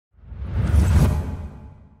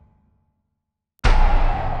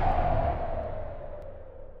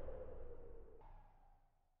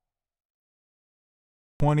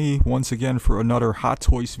20 once again for another Hot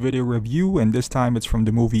Toys video review, and this time it's from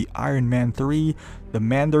the movie Iron Man 3, the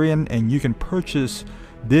Mandarin, and you can purchase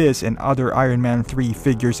this and other Iron Man 3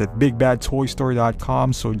 figures at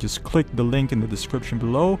bigbadtoystore.com, so just click the link in the description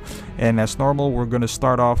below. And as normal, we're gonna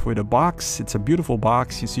start off with a box. It's a beautiful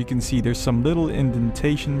box. As you can see, there's some little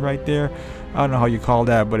indentation right there. I don't know how you call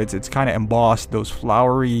that, but it's kind of embossed, those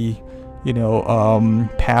flowery,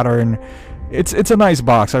 pattern. It's a nice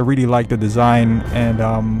box. I really like the design, and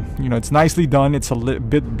it's nicely done. It's a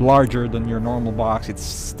bit larger than your normal box. It's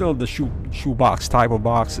still the shoe box type of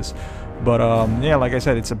boxes, but yeah, like I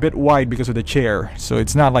said, it's a bit wide because of the chair. So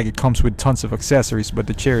it's not like it comes with tons of accessories, but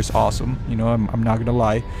the chair is awesome. I'm not gonna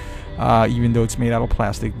lie, even though it's made out of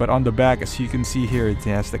plastic. But on the back, as you can see here, it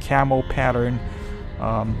has the camo pattern.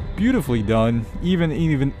 Beautifully done.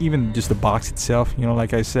 Even just the box itself,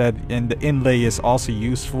 like I said, and the inlay is also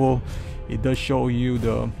useful. It does show you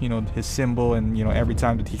the his symbol, and every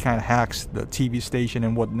time that he kind of hacks the TV station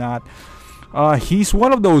and whatnot. He's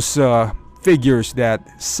one of those figures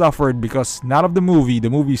that suffered because not of the movie. The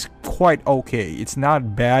movie's quite okay. It's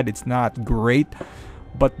not bad, it's not great,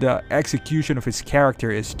 but the execution of his character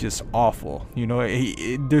is just awful.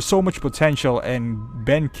 There's so much potential, and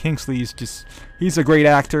Ben Kingsley is he's a great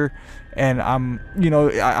actor, and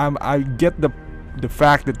I get the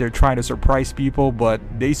fact that they're trying to surprise people, but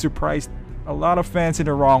they surprised a lot of fans in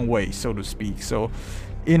the wrong way, so to speak. So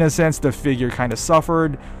in a sense, the figure kind of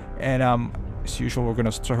suffered. And as usual, we're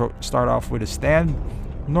gonna start off with a stand.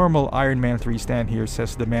 Normal Iron Man 3 stand here,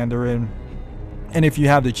 says the Mandarin. And if you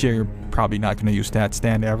have the chair, you're probably not gonna use that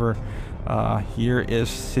stand ever. Here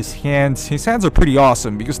is his hands. His hands are pretty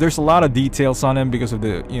awesome because there's a lot of details on him because of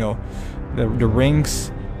the the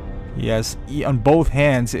rings. Yes, on both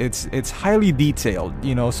hands, it's highly detailed.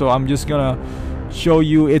 So I'm just gonna show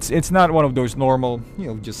you. It's not one of those normal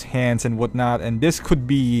just hands and whatnot. And this could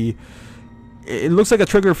be, it looks like a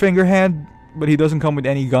trigger finger hand, but he doesn't come with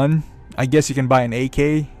any gun. I guess you can buy an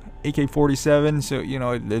AK-47, so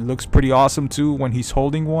it looks pretty awesome too when he's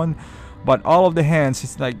holding one. But all of the hands,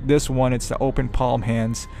 it's like this one, it's the open palm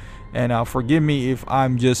hands. And forgive me if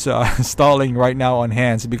I'm just stalling right now on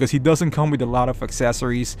hands, because he doesn't come with a lot of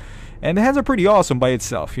accessories, and the hands are pretty awesome by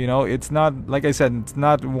itself. It's not, like I said, it's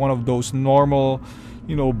not one of those normal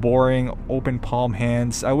boring open palm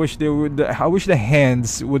hands. I wish the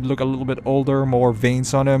hands would look a little bit older, more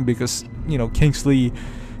veins on them, because Kingsley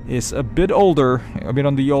is a bit older, a bit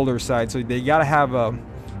on the older side, so they gotta have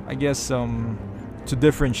I guess to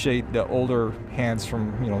differentiate the older hands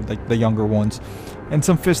from like the younger ones. And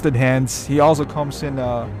some fisted hands. He also comes in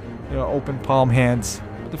open palm hands,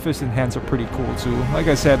 but the fisted hands are pretty cool too. Like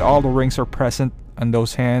I said, all the rings are present on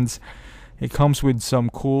those hands. It comes with some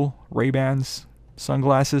cool Ray-Bans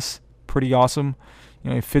sunglasses, pretty awesome.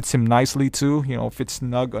 It fits him nicely too. Fits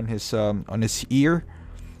snug on his ear.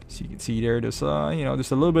 So you can see there's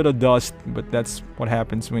there's a little bit of dust, but that's what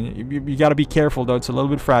happens when you got to be careful though. It's a little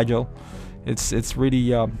bit fragile. It's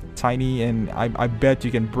really tiny, and I bet you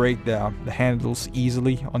can break the handles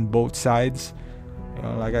easily on both sides.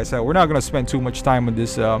 Like I said, we're not gonna spend too much time on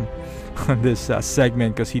this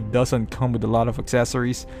segment because he doesn't come with a lot of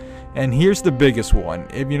accessories. And here's the biggest one.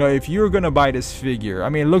 If you're gonna buy this figure, I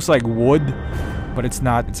mean, it looks like wood, but it's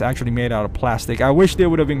not. It's actually made out of plastic. I wish they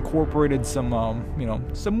would have incorporated some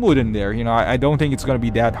some wood in there. I don't think it's gonna be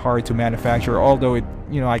that hard to manufacture, although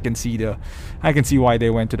I can see why they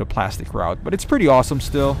went to the plastic route. But it's pretty awesome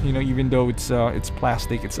still. Even though it's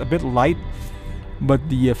plastic, it's a bit light, but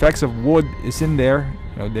the effects of wood is in there.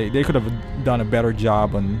 They could have done a better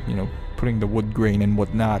job on putting the wood grain and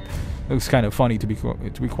whatnot. It looks kind of funny to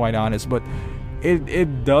be quite honest, but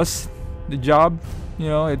it does the job.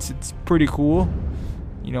 It's pretty cool.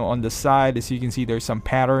 On the side, as you can see, there's some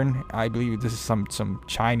pattern. I believe this is some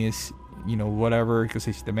Chinese whatever, because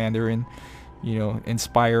it's the Mandarin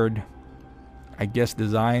inspired, I guess,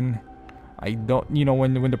 design. I don't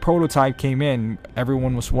when the prototype came in,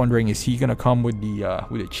 everyone was wondering, is he gonna come with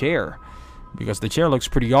a chair, because the chair looks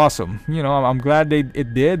pretty awesome. I'm glad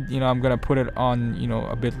it did. I'm gonna put it on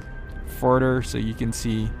a bit further so you can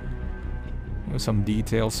see some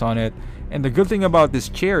details on it. And the good thing about this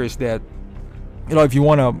chair is that if you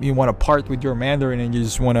wanna part with your Mandarin and you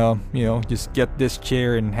just wanna just get this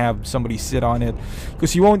chair and have somebody sit on it,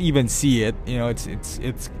 because you won't even see it.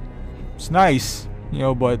 It's nice,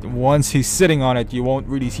 but once he's sitting on it, you won't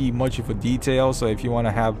really see much of a detail. So if you want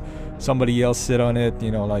to have somebody else sit on it,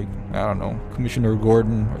 like, I don't know, Commissioner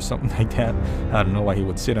Gordon or something like that, I don't know why he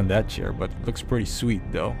would sit on that chair, but it looks pretty sweet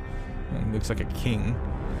though. It looks like a king.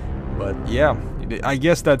 But yeah, I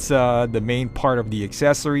guess that's the main part of the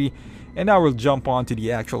accessory. And now we'll jump on to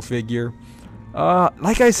the actual figure.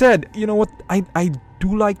 Like I said, you know what? I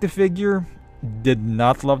do like the figure. Did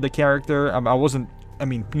not love the character. I wasn't. I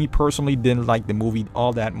mean, me personally didn't like the movie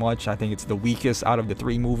all that much. I think it's the weakest out of the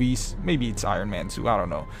 3 movies. Maybe it's Iron Man 2. I don't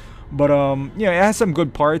know. But yeah, it has some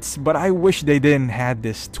good parts. But I wish they didn't had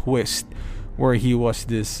this twist where he was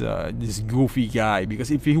this goofy guy.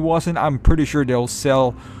 Because if he wasn't, I'm pretty sure they'll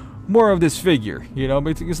sell more of this figure. You know,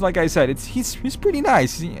 because like I said, he's pretty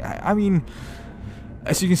nice. I mean,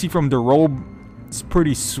 as you can see from the robe, it's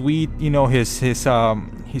pretty sweet. You know, his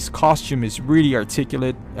costume is really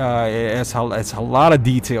articulate. It has a lot of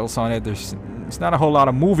details on it. It's not a whole lot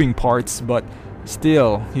of moving parts, but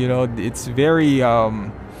still, you know, it's very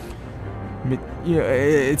you know,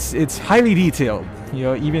 it's highly detailed. You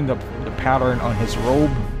know, even the pattern on his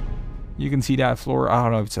robe, you can see that floral. I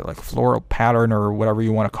don't know if it's like floral pattern or whatever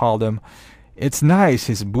you want to call them. It's nice.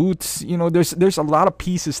 His boots, you know, there's a lot of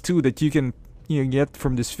pieces too that you can get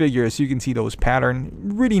from this figure. As you can see, those pattern,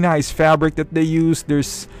 really nice fabric that they use.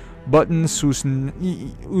 There's buttons who's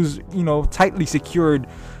you know, tightly secured.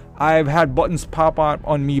 I've had buttons pop out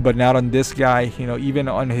on me, but not on this guy. You know, even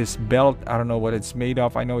on his belt, I don't know what it's made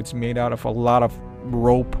of. I know it's made out of a lot of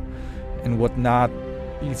rope and whatnot.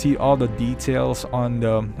 You can see all the details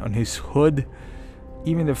on his hood,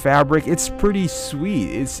 even the fabric. It's pretty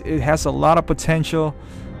sweet. It has a lot of potential.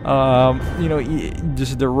 You know,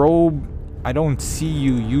 just the robe, I don't see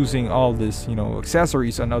you using all this, you know,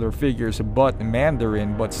 accessories on other figures but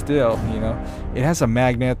Mandarin, but still, you know, it has a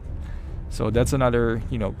magnet. So that's another,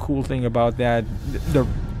 you know, cool thing about that.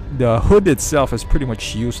 The hood itself is pretty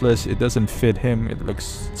much useless. It doesn't fit him. It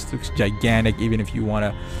looks gigantic, even if you want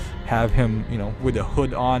to have him, you know, with the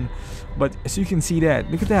hood on. But as you can see,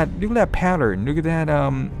 look at that pattern. Look at that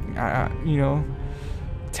you know,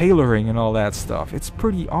 tailoring and all that stuff. It's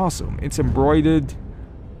pretty awesome. It's embroidered,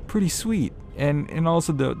 pretty sweet. And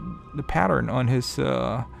also the pattern on his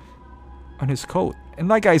coat. And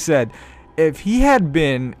like I said, if he had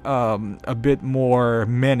been a bit more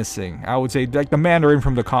menacing, I would say like the Mandarin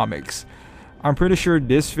from the comics, I'm pretty sure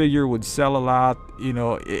this figure would sell a lot. You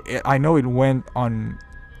know, I know it went on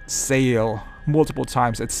sale multiple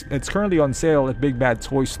times. It's currently on sale at Big Bad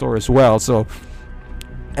Toy Store as well. So,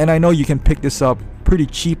 and I know you can pick this up pretty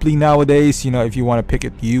cheaply nowadays. You know, if you want to pick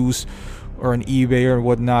it used or on eBay or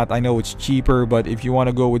whatnot, I know it's cheaper. But if you want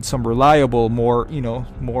to go with some reliable, more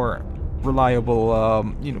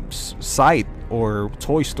reliable you know, site or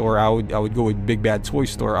toy store, I would go with Big Bad Toy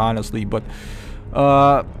Store, honestly. But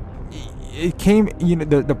it came, you know,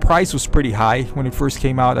 the price was pretty high when it first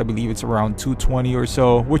came out. I believe it's around $220 or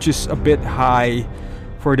so, which is a bit high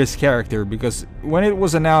for this character, because when it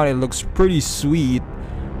was announced, it looks pretty sweet.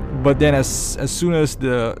 But then as soon as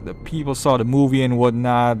the people saw the movie and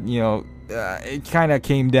whatnot, you know, it kind of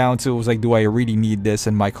came down to, it was like, do I really need this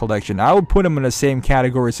in my collection? I would put him in the same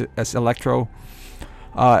category as Electro.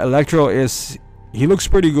 Electro he looks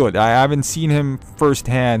pretty good. I haven't seen him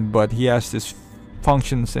firsthand, but he has this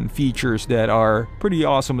functions and features that are pretty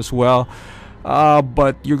awesome as well.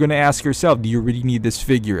 But you're gonna ask yourself, do you really need this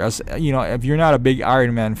figure? As you know, if you're not a big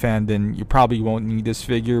Iron Man fan, then you probably won't need this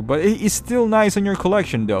figure. But it's still nice in your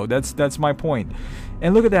collection, though. That's my point.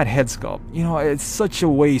 And look at that head sculpt. You know, it's such a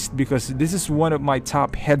waste, because this is one of my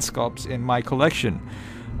top head sculpts in my collection.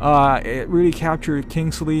 It really captured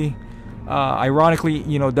Kingsley. Ironically,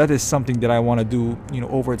 you know, that is something that I want to do, you know,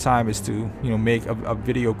 over time, is to, you know, make a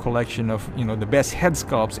video collection of, you know, the best head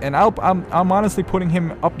sculpts. And I'm honestly putting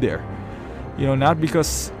him up there. You know, not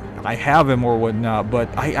because I have him or whatnot, but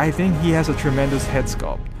I think he has a tremendous head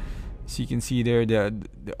sculpt. So you can see there the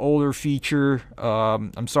older feature.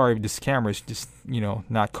 I'm sorry if this camera is just, you know,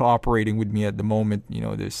 not cooperating with me at the moment. You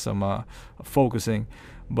know, there's some focusing.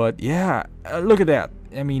 But yeah, look at that.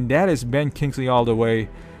 I mean, that is Ben Kingsley all the way.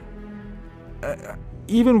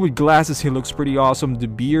 Even with glasses, he looks pretty awesome. The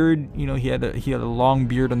beard, you know, he had a long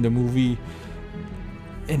beard on the movie.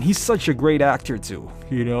 And he's such a great actor too.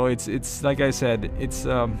 You know, it's like I said, it's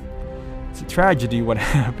a tragedy what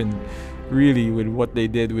happened, really, with what they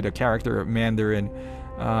did with the character of Mandarin.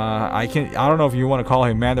 I don't know if you want to call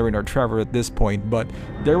him Mandarin or Trevor at this point, but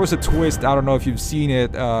there was a twist. I don't know if you've seen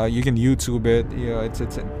it. You can YouTube it. You know, it's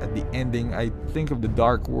at the ending, I think, of the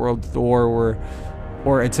Dark World Thor,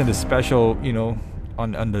 or it's in the special, you know,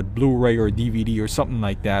 on the Blu-ray or DVD or something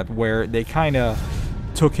like that, where they kind of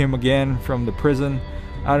took him again from the prison.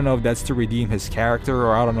 I don't know if that's to redeem his character,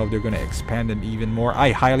 or I don't know if they're going to expand him even more.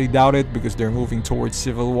 I highly doubt it, because they're moving towards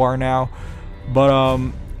Civil War now.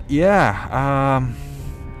 But yeah,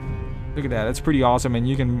 look at that. That's pretty awesome. And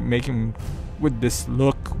you can make him with this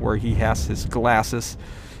look where he has his glasses.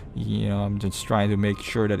 You know, I'm just trying to make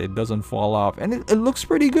sure that it doesn't fall off, and it looks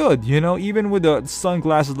pretty good, you know, even with the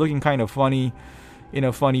sunglasses looking kind of funny in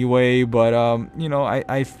a funny way. But you know,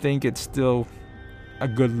 I think it's still a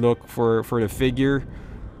good look for the figure.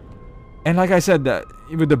 And like I said, that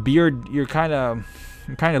with the beard, you're kind of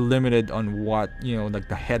limited on what, you know, like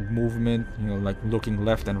the head movement, you know, like looking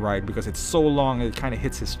left and right, because it's so long it kind of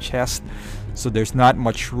hits his chest, so there's not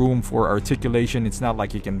much room for articulation. It's not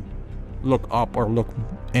like you can look up or look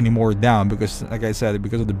any more down, because like I said,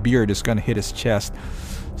 because of the beard, it's gonna hit his chest.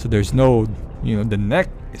 So there's no, you know, the neck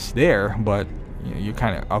is there, but you know, you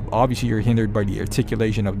kind of obviously you're hindered by the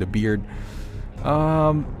articulation of the beard.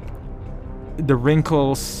 The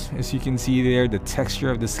wrinkles, as you can see there, the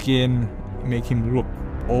texture of the skin make him look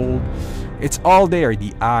old. It's all there.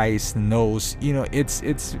 The eyes, the nose, you know,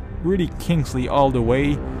 it's really Kingsley all the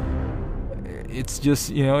way. It's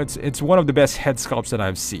just, you know, it's one of the best head sculpts that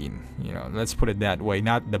I've seen. You know, let's put it that way.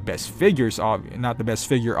 Not the best figures, not the best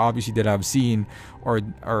figure obviously that I've seen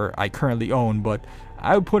or I currently own, but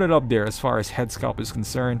I would put it up there as far as head sculpt is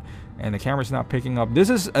concerned. And the camera's not picking up. This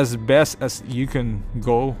is as best as you can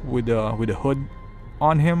go with the hood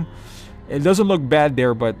on him. It doesn't look bad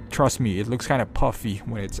there, but trust me, it looks kind of puffy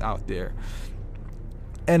when it's out there.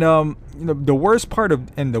 And you know, the worst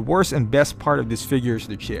and best part of this figure is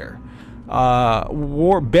the chair.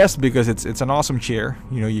 Best because it's an awesome chair.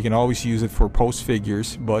 You know, you can always use it for pose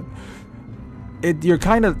figures, but you're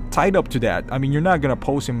kind of tied up to that. I mean, you're not gonna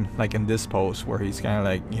pose him like in this pose where he's kind of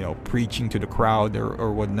like, you know, preaching to the crowd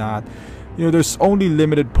or whatnot. You know, there's only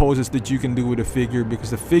limited poses that you can do with a figure, because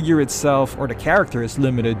the figure itself or the character is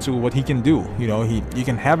limited to what he can do. You know, you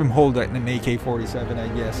can have him hold an AK-47, I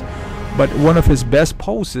guess, but one of his best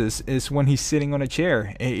poses is when he's sitting on a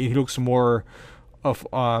chair. He looks more of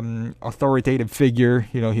authoritative figure.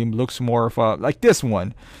 You know, he looks more of like this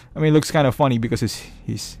one. I mean, it looks kind of funny because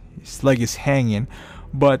his leg is hanging,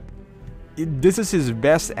 but this is his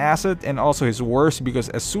best asset and also his worst, because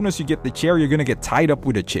as soon as you get the chair, you're gonna get tied up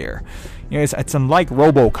with a chair. You know, it's unlike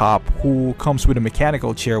RoboCop, who comes with a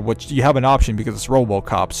mechanical chair, which you have an option because it's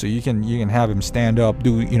RoboCop, so you can have him stand up,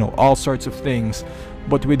 do, you know, all sorts of things.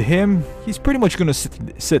 But with him, he's pretty much gonna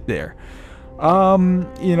sit there.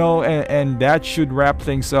 You know, and that should wrap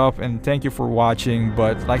things up, and thank you for watching.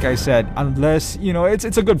 But like I said, unless, you know, it's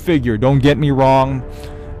a good figure, don't get me wrong.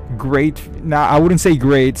 Great. Now, I wouldn't say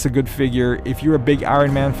great, it's a good figure. If you're a big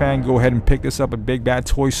Iron Man fan, go ahead and pick this up at Big Bad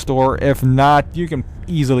Toy Store. If not, you can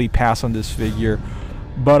easily pass on this figure.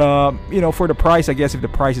 But you know, for the price, I guess if the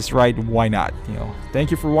price is right, why not? You know,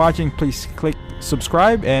 thank you for watching. Please click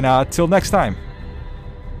subscribe, and till next time.